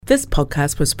This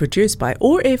podcast was produced by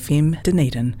ORFM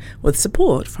Dunedin with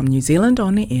support from New Zealand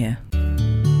On the Air.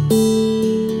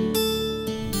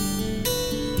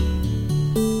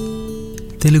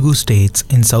 Telugu states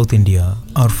in South India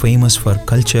are famous for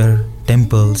culture,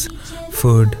 temples,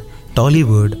 food,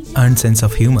 Tollywood and sense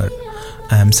of humor.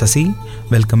 I am Sasi,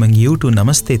 welcoming you to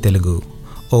Namasthe Telugu.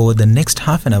 Over the next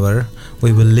half an hour,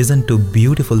 we will listen to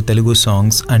beautiful Telugu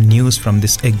songs and news from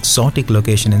this exotic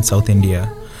location in South India.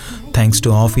 Thanks to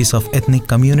Office of Ethnic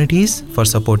Communities for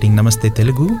supporting Namasthe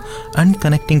Telugu and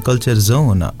connecting Culture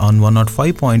Zone on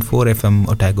 105.4 FM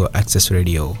Otago Access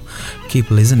Radio. Keep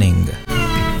listening.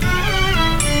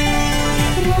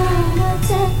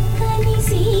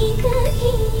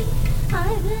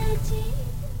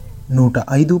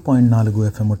 105.4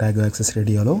 FM Otago Access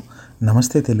రేడియోలో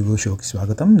నమస్తే తెలుగు షోకి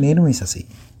స్వాగతం. నేను మీ శశి.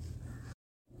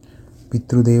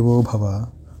 పితృదేవో భవ,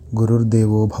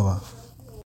 గురుర్దేవో భవ.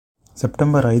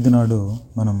 September 5 నాడు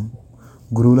మనం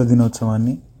గురువుల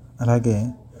దినోత్సవాన్ని అలాగే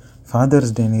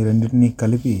ఫాదర్స్ డేని రెండింటినీ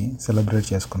కలిపి సెలబ్రేట్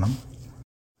చేసుకున్నాం.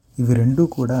 ఇవి రెండూ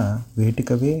కూడా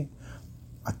వేటికవే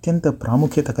అత్యంత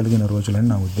ప్రాముఖ్యత కలిగిన రోజులని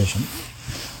నా ఉద్దేశం.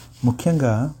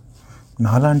 ముఖ్యంగా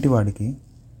నాలాంటి వాడికి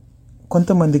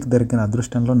కొంతమందికి దొరికిన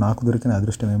అదృష్టంలో నాకు దొరికిన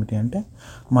అదృష్టం ఏమిటి అంటే,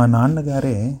 మా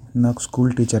నాన్నగారే నాకు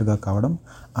స్కూల్ టీచర్గా కావడం,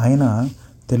 ఆయన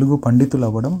తెలుగు పండితులు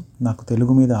అవ్వడం, నాకు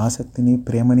తెలుగు మీద ఆసక్తిని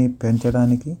ప్రేమని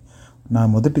పెంచడానికి నా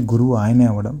మొదటి గురువు ఆయనే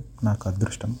అవ్వడం నాకు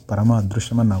అదృష్టం, పరమ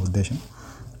అదృష్టం అని నా ఉద్దేశం.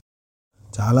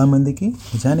 చాలామందికి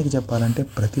నిజానికి చెప్పాలంటే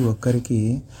ప్రతి ఒక్కరికి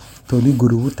తొలి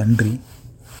గురువు తండ్రి.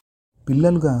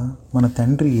 పిల్లలుగా మన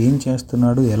తండ్రి ఏం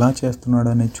చేస్తున్నాడు, ఎలా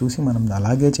చేస్తున్నాడు అనేది చూసి మనం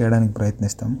అలాగే చేయడానికి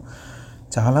ప్రయత్నిస్తాం.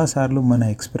 చాలాసార్లు మన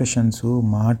ఎక్స్ప్రెషన్స్,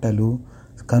 మాటలు,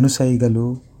 కనుసైగలు,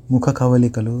 ముఖ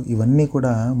కవలికలు ఇవన్నీ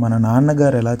కూడా మన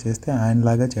నాన్నగారు ఎలా చేస్తే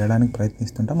ఆయనలాగా చేయడానికి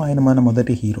ప్రయత్నిస్తుంటాం. ఆయన మన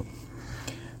మొదటి హీరో.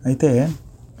 అయితే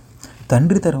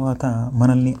తండ్రి తర్వాత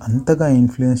మనల్ని అంతగా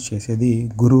ఇన్ఫ్లుయెన్స్ చేసేది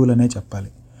గురువులనే చెప్పాలి.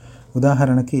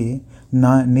 ఉదాహరణకి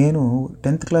నేను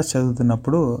 10th క్లాస్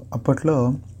చదువుతున్నప్పుడు అప్పట్లో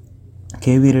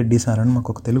కేవీ రెడ్డి సార్ అని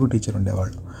మాకు ఒక తెలుగు టీచర్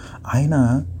ఉండేవాళ్ళు. ఆయన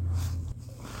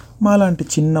మాలాంటి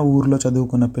చిన్న ఊర్లో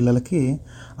చదువుకున్న పిల్లలకి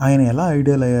ఆయన ఎలా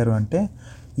ఐడియల్ అయ్యారు అంటే,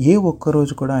 ఏ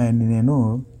ఒక్కరోజు కూడా ఆయన్ని నేను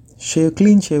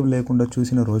క్లీన్ షేవ్ లేకుండా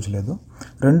చూసిన రోజు లేదు.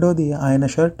 రెండోది, ఆయన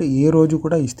షర్ట్ ఏ రోజు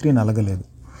కూడా ఇస్త్రీ నలగలేదు.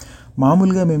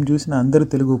 మామూలుగా మేము చూసిన అందరు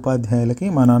తెలుగు ఉపాధ్యాయులకి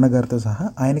మా నాన్నగారితో సహా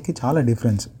ఆయనకి చాలా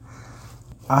డిఫరెన్స్.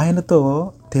 ఆయనతో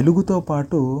తెలుగుతో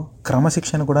పాటు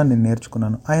క్రమశిక్షణ కూడా నేను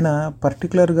నేర్చుకున్నాను. ఆయన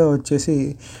పర్టికులర్గా వచ్చేసి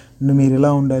మీరు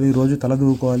ఇలా ఉండాలి, రోజు తల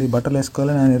దూకోవాలి, బట్టలు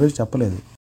వేసుకోవాలని ఆయన ఈరోజు చెప్పలేదు.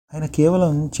 ఆయన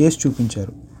కేవలం చేసి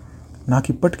చూపించారు. నాకు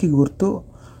ఇప్పటికీ గుర్తు,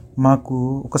 మాకు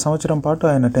 1 సంవత్సరం పాటు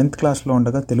ఆయన 10th క్లాస్లో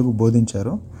ఉండగా తెలుగు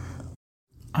బోధించారు.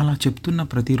 అలా చెప్తున్న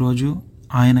ప్రతిరోజు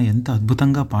ఆయన ఎంత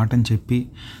అద్భుతంగా పాఠం చెప్పి,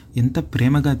 ఎంత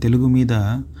ప్రేమగా తెలుగు మీద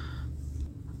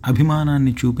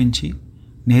అభిమానాన్ని చూపించి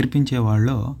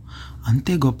నేర్పించేవాళ్ళో,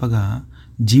 అంతే గొప్పగా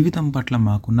జీవితం పట్ల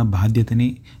మాకున్న బాధ్యతని,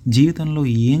 జీవితంలో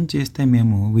ఏం చేస్తే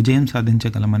మేము విజయం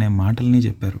సాధించగలమనే మాటల్ని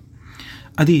చెప్పారు.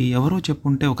 అది ఎవరో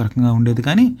చెప్పుంటే ఒక రకంగా ఉండేది,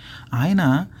 కానీ ఆయన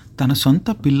తన సొంత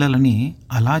పిల్లలని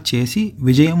అలా చేసి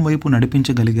విజయం వైపు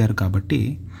నడిపించగలిగారు. కాబట్టి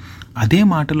అదే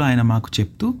మాటలు ఆయన మాకు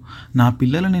చెప్తూ, నా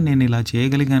పిల్లలని నేను ఇలా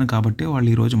చేయగలిగాను కాబట్టి వాళ్ళు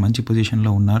ఈరోజు మంచి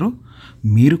పొజిషన్లో ఉన్నారు,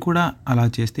 మీరు కూడా అలా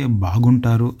చేస్తే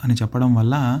బాగుంటారు అని చెప్పడం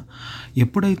వల్ల,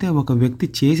 ఎప్పుడైతే ఒక వ్యక్తి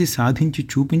చేసి సాధించి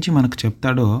చూపించి మనకు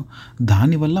చెప్తాడో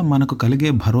దానివల్ల మనకు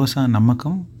కలిగే భరోసా,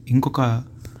 నమ్మకం ఇంకొక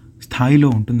స్థాయిలో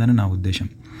ఉంటుందని నా ఉద్దేశం.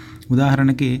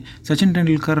 ఉదాహరణకి సచిన్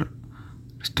టెండూల్కర్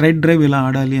స్ట్రైట్ డ్రైవ్ ఇలా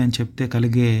ఆడాలి అని చెప్తే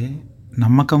కలిగే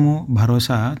నమ్మకము,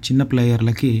 భరోసా చిన్న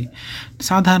ప్లేయర్లకి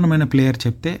సాధారణమైన ప్లేయర్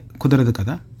చెప్తే కుదరదు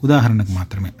కదా. ఉదాహరణకు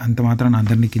మాత్రమే, అంత మాత్రం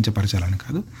అందరినీ కించపరచాలని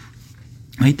కాదు.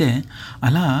 అయితే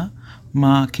అలా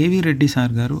మా కేవీ రెడ్డి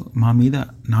సార్ గారు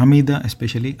నా మీద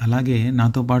ఎస్పెషలీ, అలాగే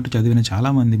నాతో పాటు చదివిన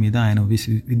చాలామంది మీద, ఆయన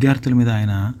విద్యార్థుల మీద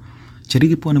ఆయన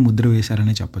చెరిగిపోని ముద్ర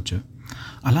వేశారని చెప్పచ్చు.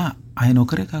 అలా ఆయన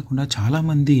ఒకరే కాకుండా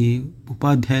చాలామంది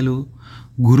ఉపాధ్యాయులు,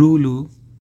 గురువులు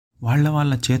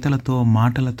వాళ్ళ చేతలతో,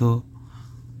 మాటలతో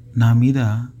నా మీద,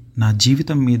 నా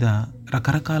జీవితం మీద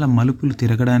రకరకాల మలుపులు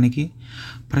తిరగడానికి,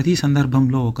 ప్రతి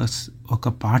సందర్భంలో ఒక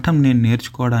పాఠం నేను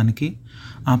నేర్చుకోవడానికి,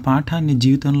 ఆ పాఠాన్ని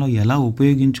జీవితంలో ఎలా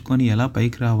ఉపయోగించుకొని ఎలా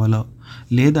పైకి రావాలో,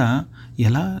 లేదా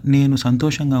ఎలా నేను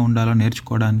సంతోషంగా ఉండాలో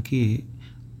నేర్చుకోవడానికి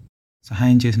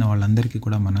సహాయం చేసిన వాళ్ళందరికీ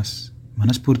కూడా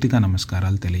మనస్ఫూర్తిగా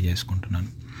నమస్కారాలు తెలియజేసుకుంటున్నాను.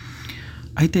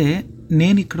 అయితే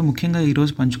నేను ఇక్కడ ముఖ్యంగా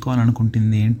ఈరోజు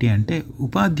పంచుకోవాలనుకుంటుంది ఏంటి అంటే,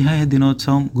 ఉపాధ్యాయ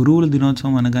దినోత్సవం, గురువుల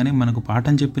దినోత్సవం అనగానే మనకు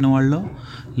పాఠం చెప్పిన వాళ్ళో,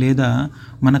 లేదా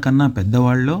మనకన్నా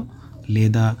పెద్దవాళ్ళో,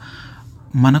 లేదా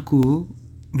మనకు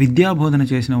విద్యాబోధన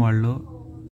చేసిన వాళ్ళో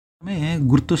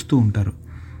గుర్తొస్తూ ఉంటారు.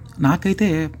 నాకైతే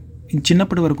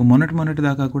చిన్నప్పటి వరకు మొన్నటి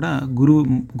దాకా కూడా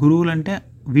గురువులంటే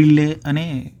వీళ్ళే అనే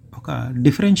ఒక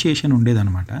డిఫరెన్షియేషన్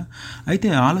ఉండేదన్నమాట. అయితే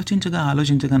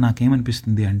ఆలోచించగా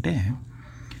నాకేమనిపిస్తుంది అంటే,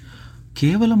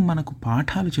 కేవలం మనకు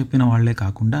పాఠాలు చెప్పిన వాళ్ళే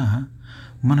కాకుండా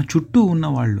మన చుట్టూ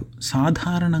ఉన్నవాళ్ళు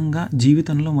సాధారణంగా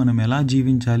జీవితంలో మనం ఎలా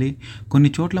జీవించాలి, కొన్ని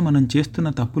చోట్ల మనం చేస్తున్న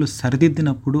తప్పులు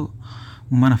సరిదిద్దినప్పుడు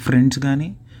మన ఫ్రెండ్స్ కానీ,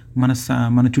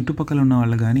 మన చుట్టుపక్కల ఉన్న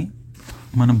వాళ్ళు కానీ,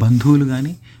 మన బంధువులు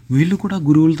కానీ, వీళ్ళు కూడా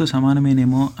గురువులతో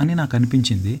సమానమేనేమో అని నాకు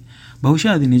అనిపించింది. బహుశా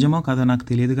అది నిజమో కాదో నాకు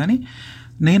తెలియదు, కానీ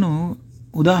నేను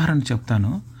ఉదాహరణ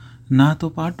చెప్తాను. నాతో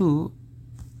పాటు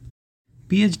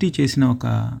పిహెచ్డి చేసిన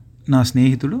నా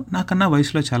స్నేహితుడు నాకన్నా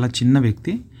వయసులో చాలా చిన్న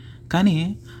వ్యక్తి. కానీ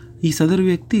ఈ సదరు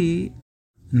వ్యక్తి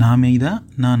నా మీద,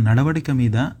 నా నడవడిక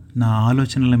మీద, నా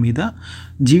ఆలోచనల మీద,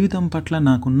 జీవితం పట్ల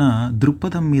నాకున్న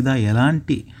దృక్పథం మీద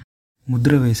ఎలాంటి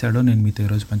ముద్ర వేశాడో నేను మీతో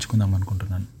ఈరోజు పంచుకుందాం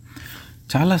అనుకుంటున్నాను.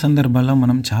 చాలా సందర్భాల్లో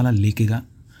మనం చాలా లీకిగా,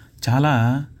 చాలా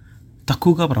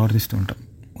తక్కువగా ప్రవర్తిస్తూ ఉంటాం.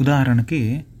 ఉదాహరణకి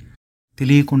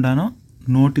తెలియకుండానో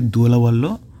నోటి దూల వల్ల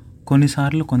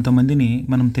కొన్నిసార్లు కొంతమందిని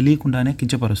మనం తెలియకుండానే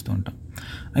కించపరుస్తూ ఉంటాం.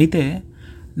 అయితే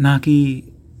నాకు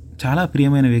చాలా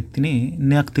ప్రియమైన వ్యక్తిని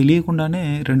నాకు తెలియకుండానే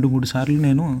 2-3 సార్లు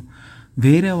నేను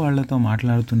వేరే వాళ్ళతో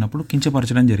మాట్లాడుతున్నప్పుడు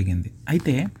కించపరచడం జరిగింది.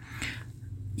 అయితే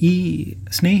ఈ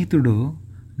స్నేహితుడు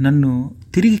నన్ను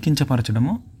తిరిగి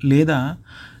కించపరచడమో, లేదా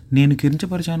నేను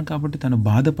కించపరిచాను కాబట్టి తను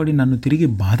బాధపడి నన్ను తిరిగి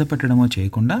బాధ పెట్టడమో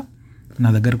చేయకుండా నా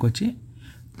దగ్గరకు వచ్చి,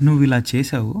 నువ్వు ఇలా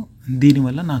చేసావు,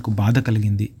 దీనివల్ల నాకు బాధ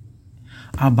కలిగింది,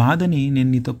 ఆ బాధని నేను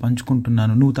నీతో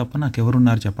పంచుకుంటున్నాను, నువ్వు తప్ప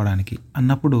నాకెవరున్నారు చెప్పడానికి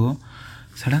అన్నప్పుడు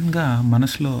సడన్గా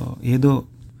మనసులో ఏదో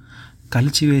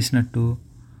కలిచివేసినట్టు,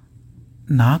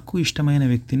 నాకు ఇష్టమైన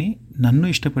వ్యక్తిని, నన్ను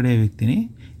ఇష్టపడే వ్యక్తిని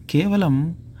కేవలం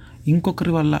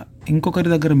ఇంకొకరి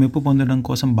దగ్గర మెప్పు పొందడం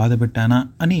కోసం బాధ పెట్టానా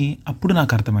అని అప్పుడు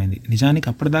నాకు అర్థమైంది. నిజానికి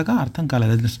అప్పటిదాకా అర్థం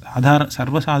కాలేదు, అది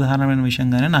సర్వసాధారణమైన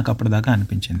విషయంగానే నాకు అప్పటిదాకా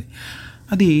అనిపించింది.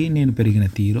 అది నేను పెరిగిన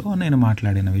తీరో, నేను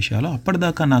మాట్లాడిన విషయాలు,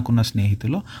 అప్పటిదాకా నాకున్న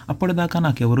స్నేహితులు, అప్పటిదాకా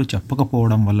నాకెవరూ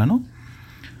చెప్పకపోవడం వల్లనూ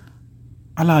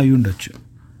అలా అయి ఉండొచ్చు.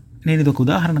 నేను ఇది ఒక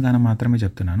ఉదాహరణగానే మాత్రమే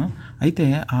చెప్తున్నాను. అయితే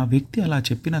ఆ వ్యక్తి అలా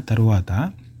చెప్పిన తరువాత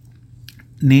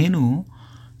నేను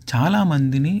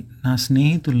చాలామందిని, నా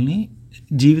స్నేహితుల్ని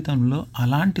జీవితంలో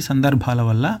అలాంటి సందర్భాల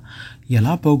వల్ల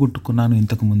ఎలా పోగొట్టుకున్నాను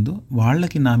ఇంతకుముందు,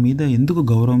 వాళ్ళకి నా మీద ఎందుకు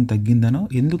గౌరవం తగ్గిందనో,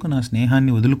 ఎందుకు నా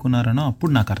స్నేహాన్ని వదులుకున్నారనో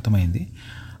అప్పుడు నాకు అర్థమైంది.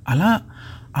 అలా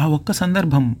ఆ ఒక్క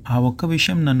సందర్భం, ఆ ఒక్క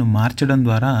విషయం నన్ను మార్చడం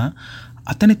ద్వారా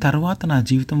అతని తర్వాత నా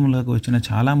జీవితంలోకి వచ్చిన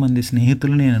చాలామంది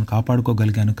స్నేహితులని నేను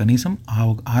కాపాడుకోగలిగాను, కనీసం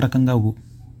ఆ రకంగా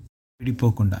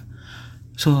విడిపోకుండా.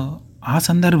 సో ఆ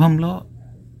సందర్భంలో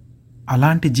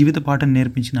అలాంటి జీవిత పాఠం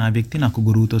నేర్పించిన ఆ వ్యక్తి నాకు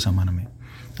గురువుతో సమానమే.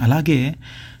 అలాగే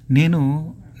నేను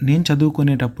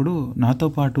చదువుకునేటప్పుడు నాతో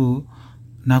పాటు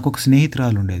నాకు ఒక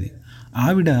స్నేహితురాలు ఉండేది.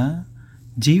 ఆవిడ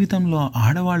జీవితంలో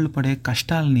ఆడవాళ్ళు పడే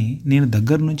కష్టాలని నేను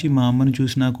దగ్గర నుంచి మా అమ్మను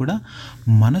చూసినా కూడా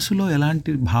మనసులో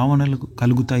ఎలాంటి భావనలు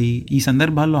కలుగుతాయి, ఈ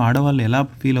సందర్భాల్లో ఆడవాళ్ళు ఎలా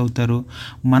ఫీల్ అవుతారు,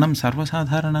 మనం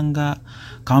సర్వసాధారణంగా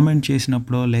కామెంట్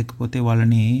చేసినప్పుడో, లేకపోతే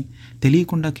వాళ్ళని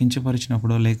తెలియకుండా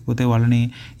కించపరిచినప్పుడో, లేకపోతే వాళ్ళని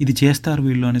ఇది చేస్తారు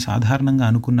వీళ్ళు అని సాధారణంగా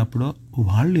అనుకున్నప్పుడు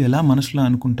వాళ్ళు ఎలా మనసులో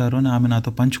అనుకుంటారో అని ఆమె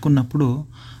నాతో పంచుకున్నప్పుడు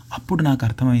అప్పుడు నాకు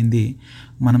అర్థమైంది,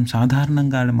 మనం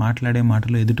సాధారణంగా మాట్లాడే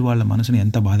మాటలు ఎదుటి వాళ్ళ మనసుని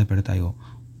ఎంత బాధ పెడతాయో,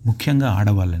 ముఖ్యంగా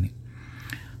ఆడవాళ్ళని.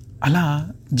 అలా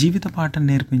జీవిత పాఠం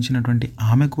నేర్పించినటువంటి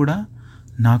ఆమె కూడా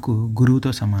నాకు గురువుతో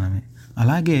సమానమే.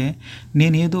 అలాగే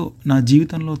నేనేదో నా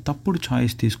జీవితంలో తప్పుడు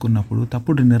చాయిస్ తీసుకున్నప్పుడు,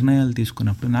 తప్పుడు నిర్ణయాలు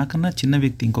తీసుకున్నప్పుడు నాకన్నా చిన్న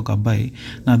వ్యక్తి ఇంకొక అబ్బాయి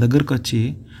నా దగ్గరకు వచ్చి,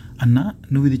 అన్న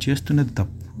నువ్వు ఇది చేస్తున్నది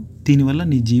తప్పు, దీనివల్ల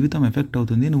నీ జీవితం ఎఫెక్ట్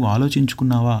అవుతుంది, నువ్వు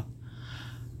ఆలోచించుకున్నావా?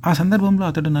 ఆ సందర్భంలో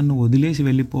అతడు నన్ను వదిలేసి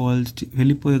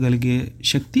వెళ్ళిపోయగలిగే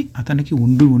శక్తి అతనికి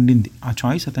ఉండింది, ఆ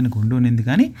చాయిస్ అతనికి ఉండింది.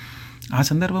 కానీ ఆ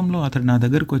సందర్భంలో అతడు నా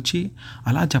దగ్గరకు వచ్చి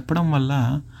అలా చెప్పడం వల్ల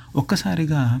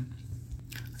ఒక్కసారిగా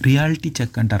రియాలిటీ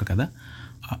చెక్ అంటారు కదా,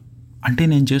 అంటే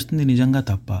నేను చేస్తుంది నిజంగా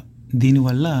తప్ప,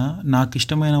 దీనివల్ల నాకు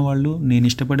ఇష్టమైన వాళ్ళు, నేను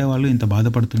ఇష్టపడే వాళ్ళు ఇంత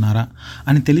బాధపడుతున్నారా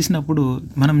అని తెలిసినప్పుడు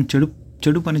మనం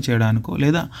చెడు పని చేయడానికో,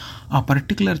 లేదా ఆ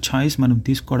పర్టికులర్ చాయిస్ మనం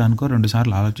తీసుకోవడానికో 2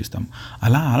 సార్లు ఆలోచిస్తాం.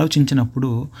 అలా ఆలోచించినప్పుడు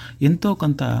ఎంతో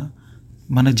కొంత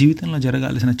మన జీవితంలో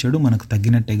జరగాల్సిన చెడు మనకు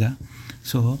తగ్గినట్టేగా.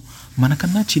 సో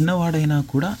మనకన్నా చిన్నవాడైనా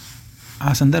కూడా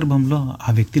ఆ సందర్భంలో ఆ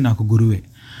వ్యక్తి నాకు గురువే.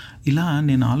 ఇలా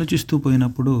నేను ఆలోచిస్తూ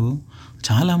పోయినప్పుడు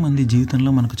చాలామంది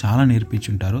జీవితంలో మనకు చాలా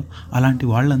నేర్పించుంటారు. అలాంటి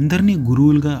వాళ్ళందరినీ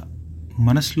గురువులుగా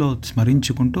మనసులో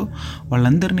స్మరించుకుంటూ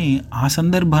వాళ్ళందరినీ ఆ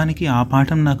సందర్భానికి ఆ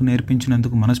పాఠం నాకు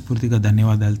నేర్పించినందుకు మనస్ఫూర్తిగా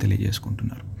ధన్యవాదాలు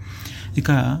తెలియజేసుకుంటున్నారు. ఇక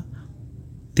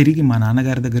తిరిగి మా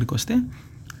నాన్నగారి దగ్గరికి వస్తే,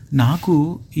 నాకు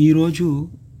ఈరోజు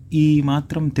ఈ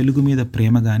మాత్రం తెలుగు మీద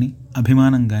ప్రేమ కానీ,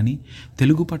 అభిమానం కానీ,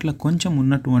 తెలుగు పట్ల కొంచెం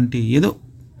ఉన్నటువంటి ఏదో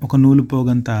ఒక నూలు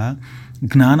పోగంత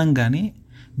జ్ఞానం కానీ,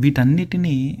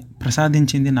 వీటన్నిటినీ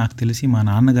ప్రసాదించింది నాకు తెలిసి మా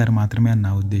నాన్నగారు మాత్రమే అని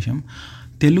నా ఉద్దేశం.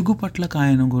 తెలుగు పట్లకు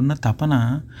ఆయనకున్న తపన,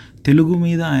 తెలుగు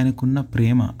మీద ఆయనకున్న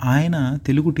ప్రేమ. ఆయన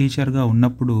తెలుగు టీచర్గా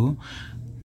ఉన్నప్పుడు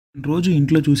రోజు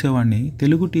ఇంట్లో చూసేవాడిని.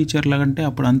 తెలుగు టీచర్ల కంటే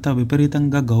అప్పుడు అంత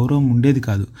విపరీతంగా గౌరవం ఉండేది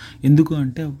కాదు. ఎందుకు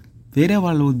అంటే వేరే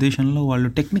వాళ్ళ ఉద్దేశంలో వాళ్ళు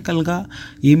టెక్నికల్గా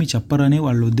ఏమి చెప్పరని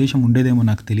వాళ్ళ ఉద్దేశం ఉండేదేమో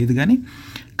నాకు తెలియదు.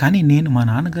 కానీ నేను మా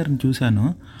నాన్నగారిని చూశాను.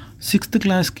 6th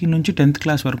క్లాస్కి నుంచి 10th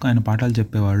క్లాస్ వరకు ఆయన పాఠాలు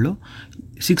చెప్పేవాళ్ళు.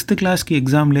 6th క్లాస్కి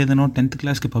ఎగ్జామ్ లేదనో 10th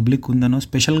క్లాస్కి పబ్లిక్ ఉందనో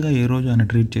స్పెషల్గా ఏ రోజు ఆయన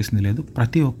ట్రీట్ చేసింది లేదు.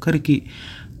 ప్రతి ఒక్కరికి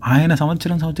ఆయన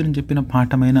సంవత్సరం చెప్పిన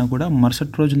పాఠమైనా కూడా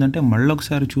మరుసటి రోజు ఉందంటే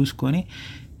మళ్ళొకసారి చూసుకొని,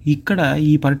 ఇక్కడ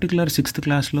ఈ పర్టికులర్ 6th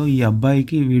క్లాస్లో ఈ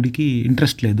అబ్బాయికి వీడికి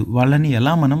ఇంట్రెస్ట్ లేదు, వాళ్ళని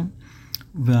ఎలా మనం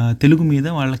తెలుగు మీద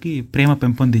వాళ్ళకి ప్రేమ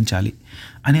పెంపొందించాలి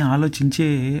అని ఆలోచించే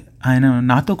ఆయన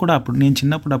నాతో కూడా అప్పుడు నేను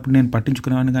చిన్నప్పుడు నేను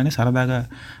పట్టించుకునేవాడిని కానీ, సరదాగా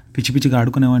పిచ్చిగా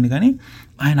ఆడుకునేవాడిని కానీ,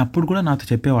 ఆయన అప్పుడు కూడా నాతో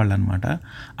చెప్పేవాళ్ళు అనమాట.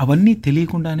 అవన్నీ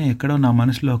తెలియకుండానే ఎక్కడో నా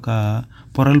మనసులో ఒక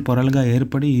పొరలుగా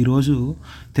ఏర్పడి ఈరోజు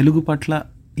తెలుగు పట్ల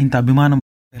ఇంత అభిమానం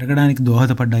పెరగడానికి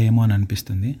దోహదపడ్డాయేమో అని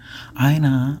అనిపిస్తుంది. ఆయన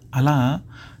అలా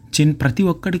ప్రతి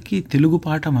ఒక్కడికి తెలుగు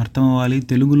పాఠం అర్థం అవ్వాలి,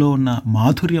 తెలుగులో ఉన్న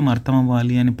మాధుర్యం అర్థం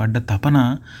అవ్వాలి అని పడ్డ తపన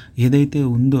ఏదైతే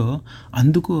ఉందో,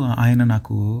 అందుకు ఆయన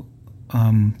నాకు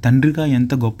తండ్రిగా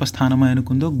ఎంత గొప్ప స్థానం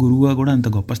ఆయనకుందో, గురువుగా కూడా అంత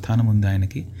గొప్ప స్థానం ఉంది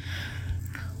ఆయనకి.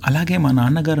 అలాగే మా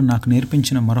నాన్నగారు నాకు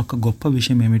నేర్పించిన మరొక గొప్ప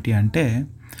విషయం ఏమిటి అంటే,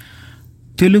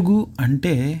 తెలుగు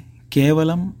అంటే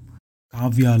కేవలం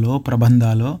కావ్యాలో,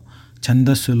 ప్రబంధాలో,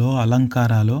 ఛందస్సులో,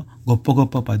 అలంకారాలో,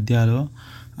 గొప్ప పద్యాలో,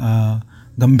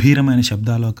 గంభీరమైన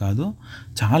శబ్దాలో కాదు,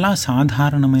 చాలా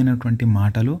సాధారణమైనటువంటి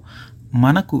మాటలు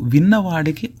మనకు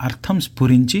విన్నవాడికి అర్థం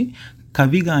స్ఫురించి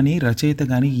కవి కానీ రచయిత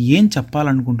కానీ ఏం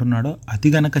చెప్పాలనుకుంటున్నాడో అది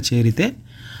గనక చేరితే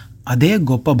అదే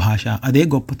గొప్ప భాష, అదే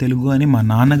గొప్ప తెలుగు అని మా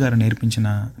నాన్నగారు నేర్పించిన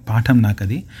పాఠం నాకు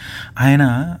అది.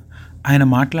 ఆయన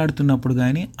మాట్లాడుతున్నప్పుడు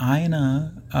కానీ, ఆయన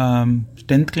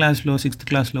 10th క్లాస్లో 6th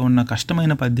క్లాస్లో ఉన్న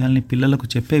కష్టమైన పద్యాలని పిల్లలకు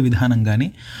చెప్పే విధానం కానీ,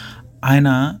 ఆయన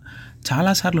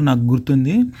చాలాసార్లు నాకు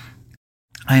గుర్తుంది,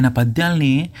 ఆయన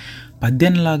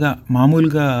పద్యంలాగా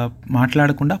మామూలుగా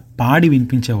మాట్లాడకుండా పాడి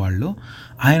వినిపించేవాళ్ళు.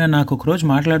 ఆయన నాకు ఒకరోజు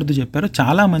మాట్లాడుతూ చెప్పారు,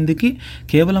 చాలామందికి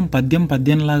కేవలం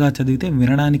పద్యంలాగా చదివితే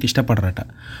వినడానికి ఇష్టపడరట.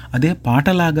 అదే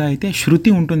పాటలాగా అయితే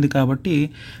శృతి ఉంటుంది కాబట్టి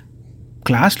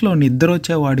క్లాస్లో నిద్ర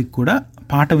వచ్చేవాడికి కూడా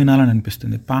పాట వినాలని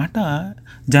అనిపిస్తుంది. పాట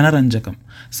జనరంజకం.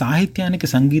 సాహిత్యానికి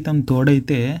సంగీతం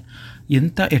తోడైతే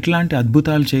ఎట్లాంటి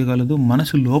అద్భుతాలు చేయగలదు,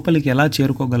 మనసు లోపలికి ఎలా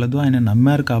చేరుకోగలదు ఆయన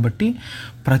నమ్మారు. కాబట్టి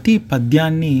ప్రతి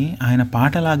పద్యాన్ని ఆయన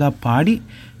పాటలాగా పాడి,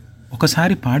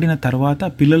 ఒకసారి పాడిన తర్వాత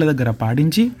పిల్లల దగ్గర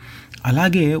పాడించి,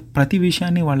 అలాగే ప్రతి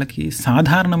విషయాన్ని వాళ్ళకి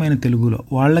సాధారణమైన తెలుగులో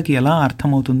వాళ్ళకి ఎలా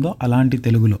అర్థమవుతుందో అలాంటి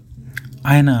తెలుగులో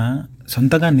ఆయన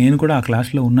సొంతగా, నేను కూడా ఆ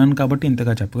క్లాస్లో ఉన్నాను కాబట్టి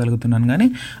ఇంతగా చెప్పగలుగుతున్నాను. కానీ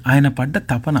ఆయన పడ్డ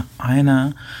తపన, ఆయన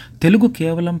తెలుగు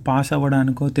కేవలం పాస్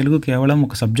అవ్వడానికో, తెలుగు కేవలం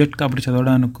ఒక సబ్జెక్ట్ కాబట్టి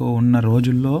చదవడానికో ఉన్న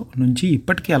రోజుల్లో నుంచి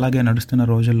ఇప్పటికీ అలాగే నడుస్తున్న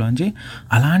రోజుల్లోంచి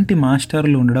అలాంటి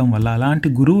మాస్టర్లు ఉండడం వల్ల, అలాంటి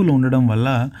గురువులు ఉండడం వల్ల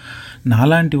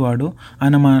నాలాంటి వాడు,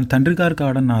 ఆయన మా తండ్రి గారు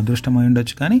కావడం నా అదృష్టమై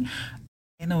ఉండొచ్చు. కానీ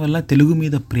ఆయన వల్ల తెలుగు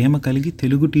మీద ప్రేమ కలిగి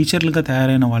తెలుగు టీచర్లుగా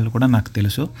తయారైన వాళ్ళు కూడా నాకు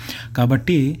తెలుసు.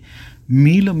 కాబట్టి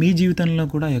మీ జీవితంలో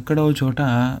కూడా ఎక్కడో చోట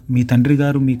మీ తండ్రి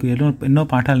గారు మీకు ఎన్నో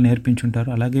పాఠాలు నేర్పించుంటారు.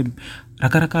 అలాగే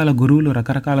రకరకాల గురువులు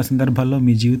రకరకాల సందర్భాల్లో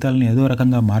మీ జీవితాలను ఏదో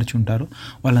రకంగా మార్చుంటారు.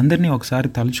 వాళ్ళందరినీ ఒకసారి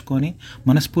తలుచుకొని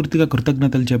మనస్ఫూర్తిగా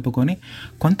కృతజ్ఞతలు చెప్పుకొని,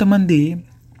 కొంతమంది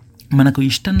మనకు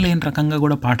ఇష్టం లేని రకంగా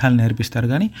కూడా పాఠాలు నేర్పిస్తారు,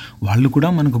 కానీ వాళ్ళు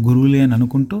కూడా మనకు గురువులే అని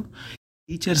అనుకుంటూ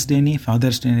టీచర్స్ డేని,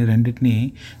 ఫాదర్స్ డేని రెండింటినీ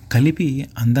కలిపి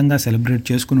అందంగా సెలబ్రేట్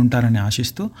చేసుకుని ఉంటారని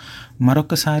ఆశిస్తూ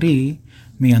మరొకసారి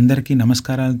మీ అందరికీ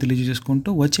నమస్కారాలు తెలియజేసుకుంటూ,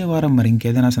 వచ్చే వారం మరి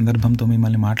ఇంకేదైనా సందర్భంతో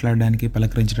మిమ్మల్ని మాట్లాడడానికి,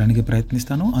 పలకరించడానికి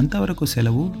ప్రయత్నిస్తాను. అంతవరకు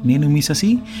సెలవు. నేను మీ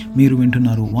శశి. మీరు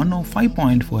వింటున్నారు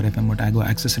 105.4 FM టాగో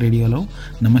యాక్సెస్ రేడియోలో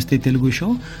నమస్తే Telugu show,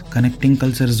 connecting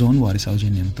culture zone వారి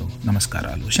సౌజన్యంతో.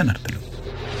 నమస్కారాలు, శనార్థులు.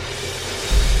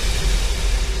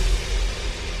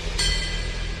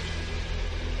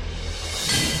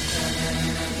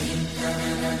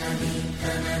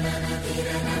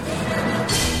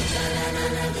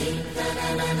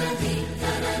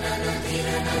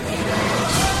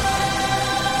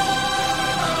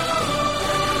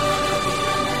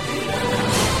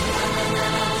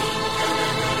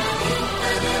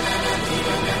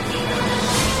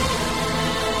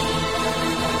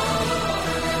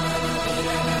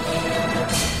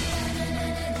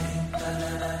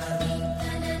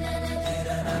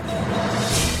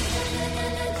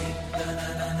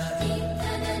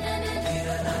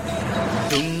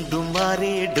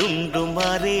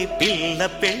 డుండుమారే పిల్ల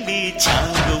పెళ్ళి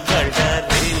చాంగు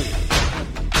బళ్ళారే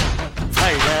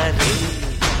బళ్ళారే,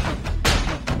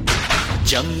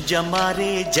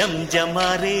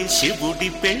 జంజమారే శివుడి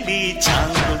పెళ్ళి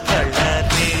చాంగు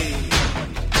బళ్ళారే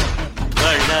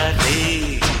బళ్ళారే.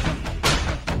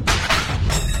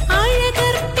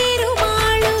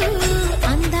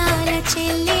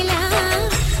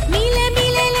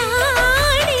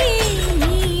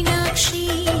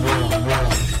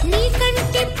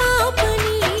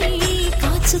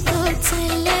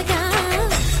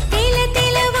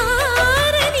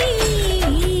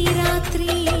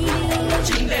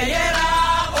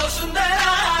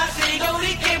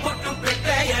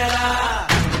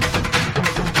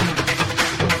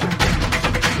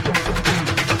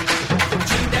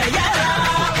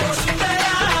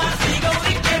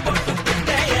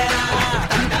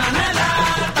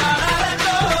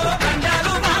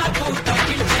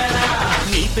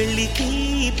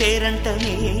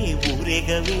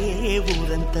 ఊరేగవే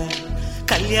ఊరంతా,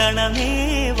 కళ్యాణమే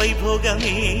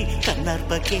వైభోగమే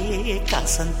కన్నార్పకే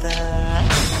కాసంత.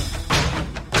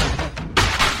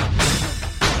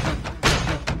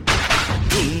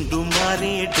 డుండు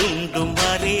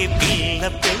మారే పిల్ల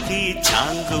పెళ్ళి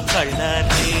చాంగు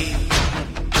బళ్ళారే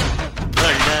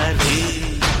బళ్ళారే.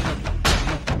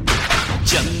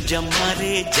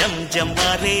 జం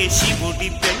మారే శివుడి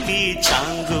పెళ్ళి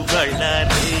చాంగు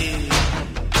బళ్ళారే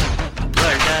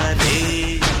బళ్ళారే.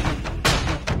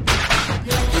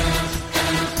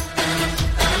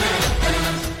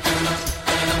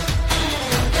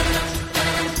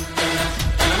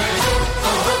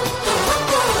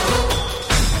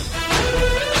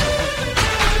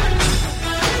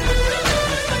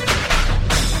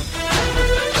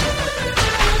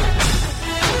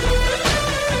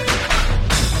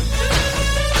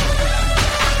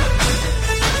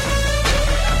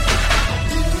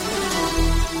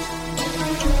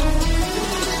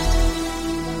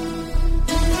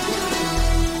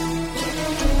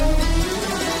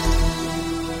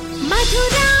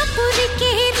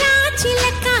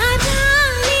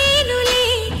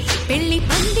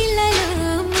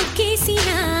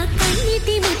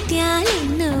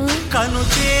 కను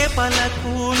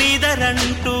చేపలకు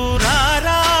నిదరంటూ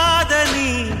రారాదని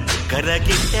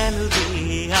కరగిట్టానులే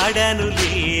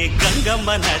ఆడానులే గంగమ్మ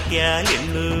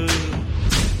నాట్యాలెన్ను.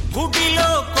 గుడిలో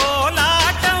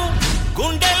కోలాటం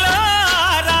గుండెలో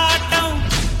ఆరాటం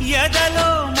ఎదలో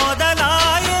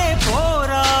మొదలాయే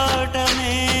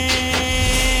పోరాటమే.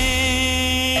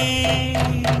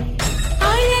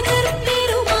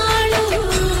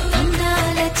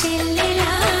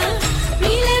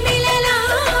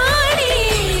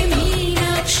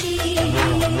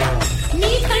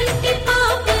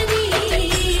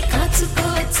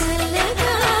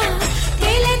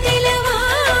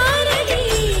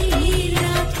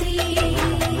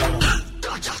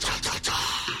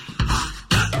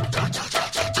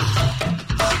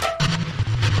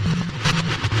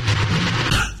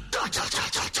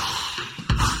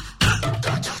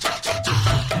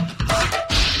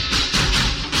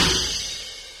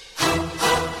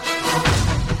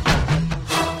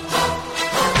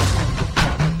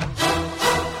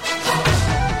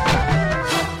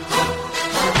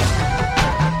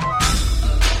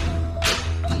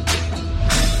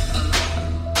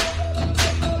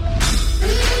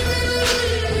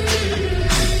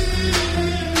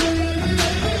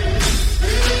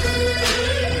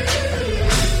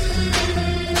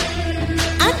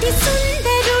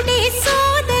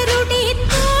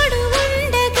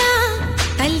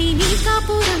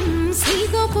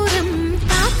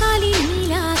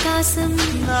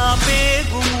 నా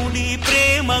పేగుముడి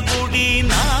ప్రేమ గుడి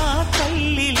నా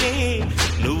తల్లిలే,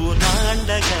 నువ్వు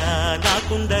నాండగా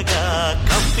నాకుండగా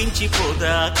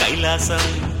కంపించిపోదా కైలాసం.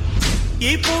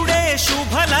 ఇప్పుడే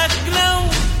శుభలగ్నం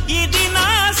ఇది నా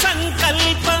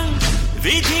సంకల్పం,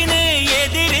 విధినే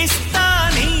ఎదిరిస్తా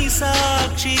నీ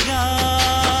సాక్షిగా.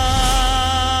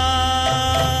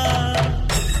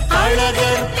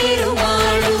 అళగర్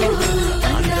పెరుమాళు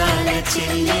అందాల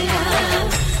చెల్లెలా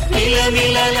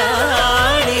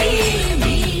మిలమిలలాడే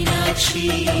మీనాక్షి,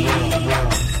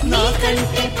 నీ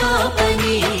కంటి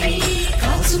పాపని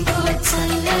కాచుకో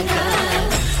చల్లగా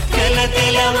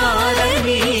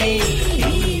తెలవారని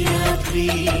రాత్రి.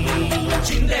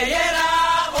 చిందయ్యరా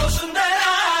ఓ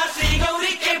సుందరా శ్రీ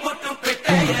గౌరికి బొట్టు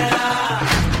పెట్టయ్యరా.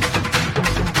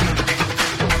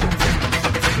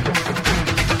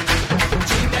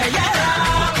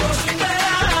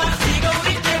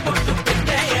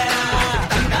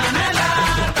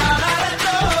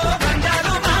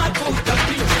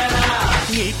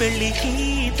 పెళ్ళికి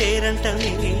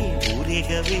పేరంటమే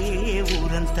ఊరేగవే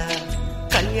ఊరంతా,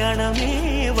 కళ్యాణమే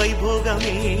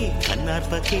వైభోగమే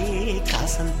కన్నార్పకే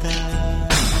కాసంతా.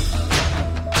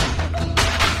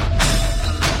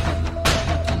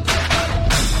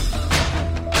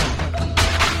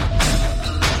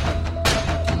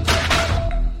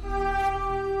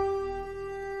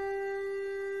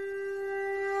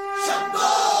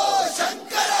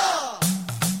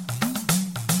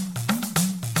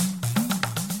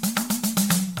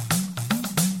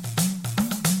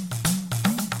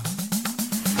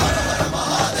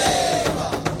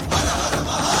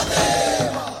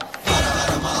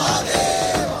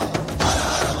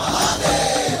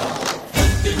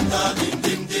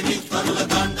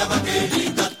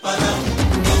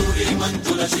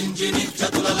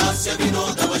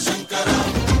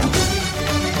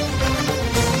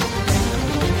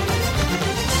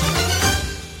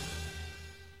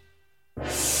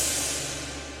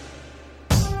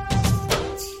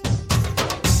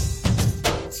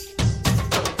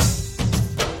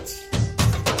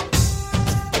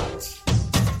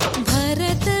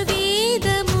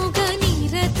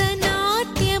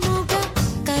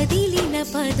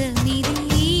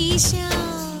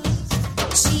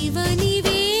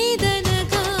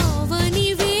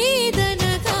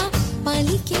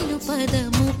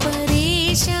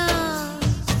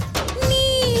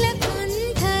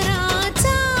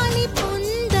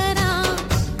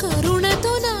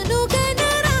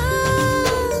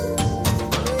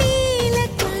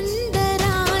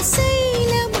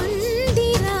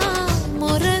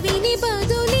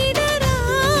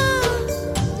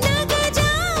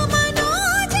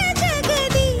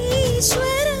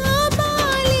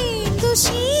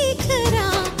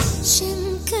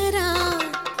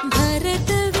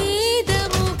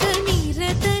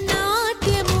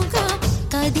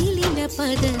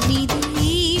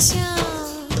 పదమిదీశా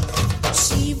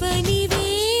శివని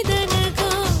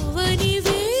వేదనగా వని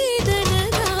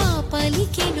వేదనగా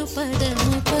పలికెను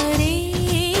పదము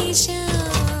పరేశా.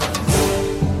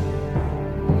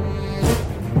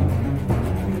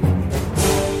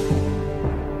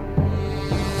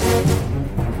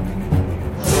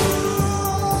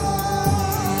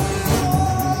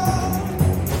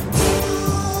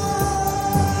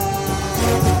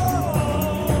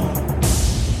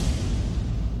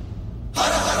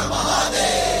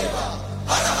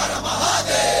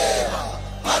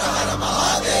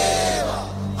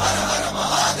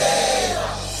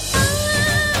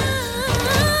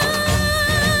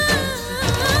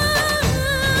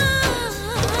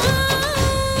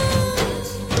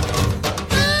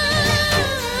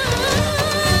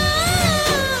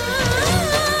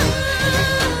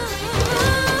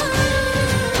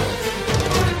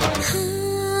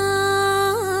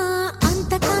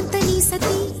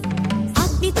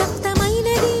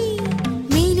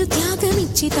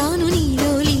 తాను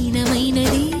నీలో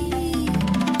లీనమైనది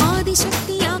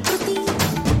ఆదిశక్తి ఆకృతి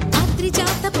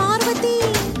అద్రిజాత పార్వతి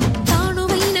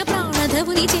తానువైన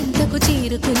ప్రాణధవుని చెంతకు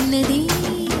చేరుకున్నది.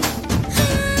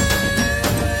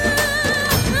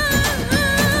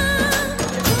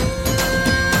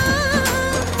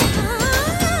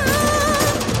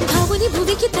 భవుని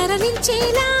భువికి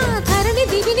తరలించేలా ధరణి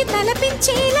దివిని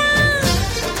తలపించేలా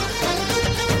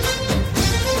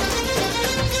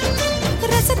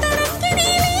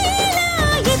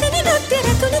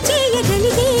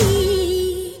చేయగలిగే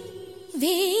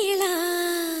వేళ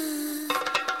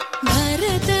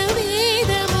భరత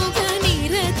వేదముగా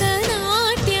నిరత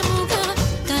నాట్యముగా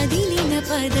కదిలిన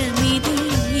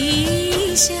పదమిదీశా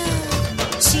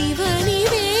శివని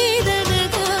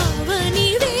వేదనగా వని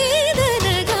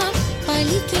వేదనగా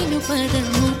పలికెను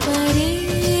పదము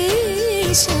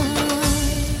పరేశా.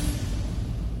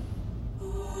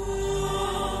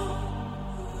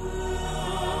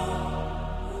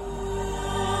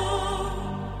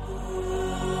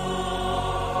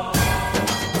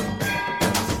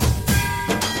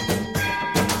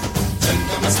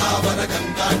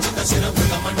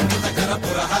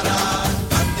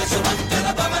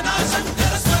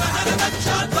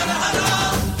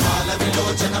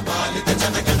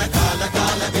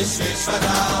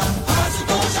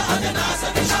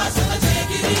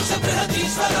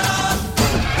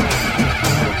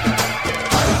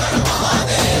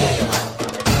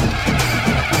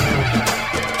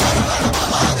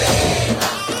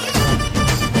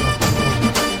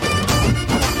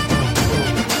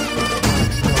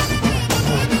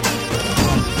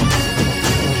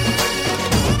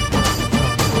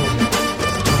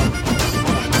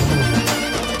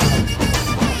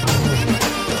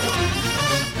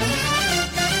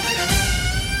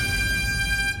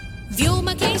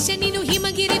 వ్యోమకేశనిను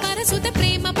హిమగిరి వరసుత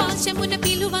ప్రేమ పాశమున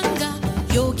పిలువంగా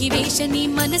యోగి వేషని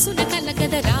మనసున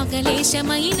కలకద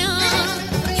రాగలేశమైనా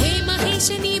హే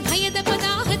మహేశని భయద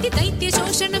పదాహతి దైత్య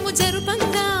శోషణము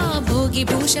జరుపంగా భోగి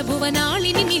భూష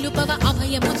భువనాళిని నిలుపవ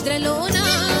అభయ ముద్రలోనా.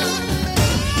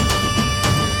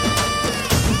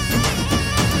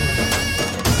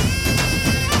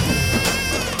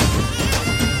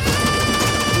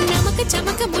 నమక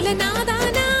చమక ముల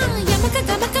నాదానా యమక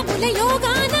గమక ముల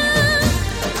యోగానా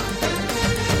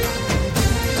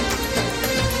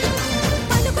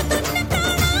పలుకుతున్న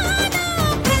ప్రాణానా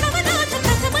ప్రణవనాథ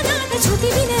ప్రథమనాథ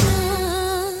శృతి వినరా.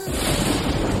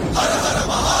 హర హర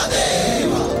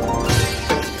Mahadeva.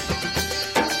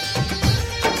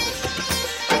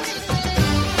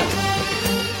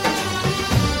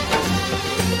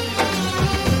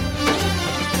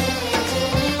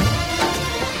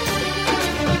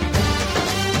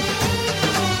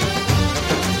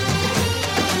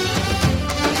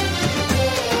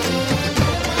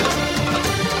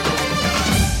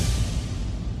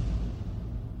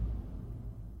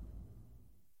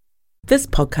 This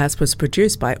podcast was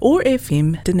produced by OAR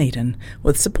FM Dunedin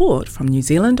with support from New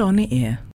Zealand On the Air.